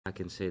I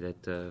can say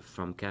that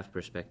from CAF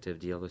perspective,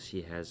 the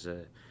LOC has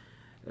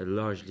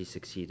largely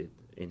succeeded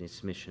in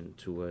its mission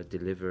to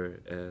deliver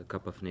a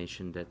Cup of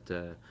Nations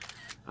that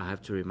I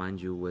have to remind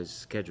you was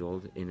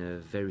scheduled in a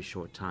very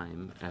short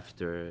time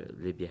after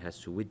Libya has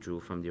to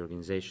withdraw from the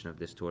organization of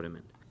this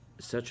tournament.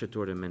 Such a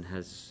tournament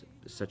has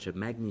such a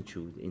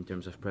magnitude in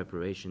terms of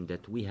preparation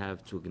that we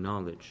have to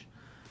acknowledge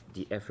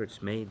the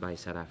efforts made by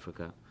South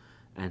Africa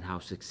and how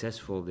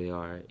successful they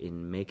are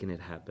in making it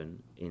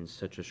happen in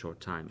such a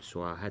short time.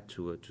 So I had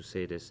to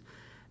say this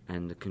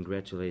and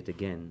congratulate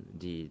again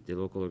the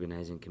local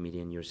organizing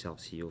committee and yourself,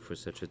 CEO, for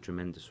such a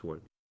tremendous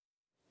work.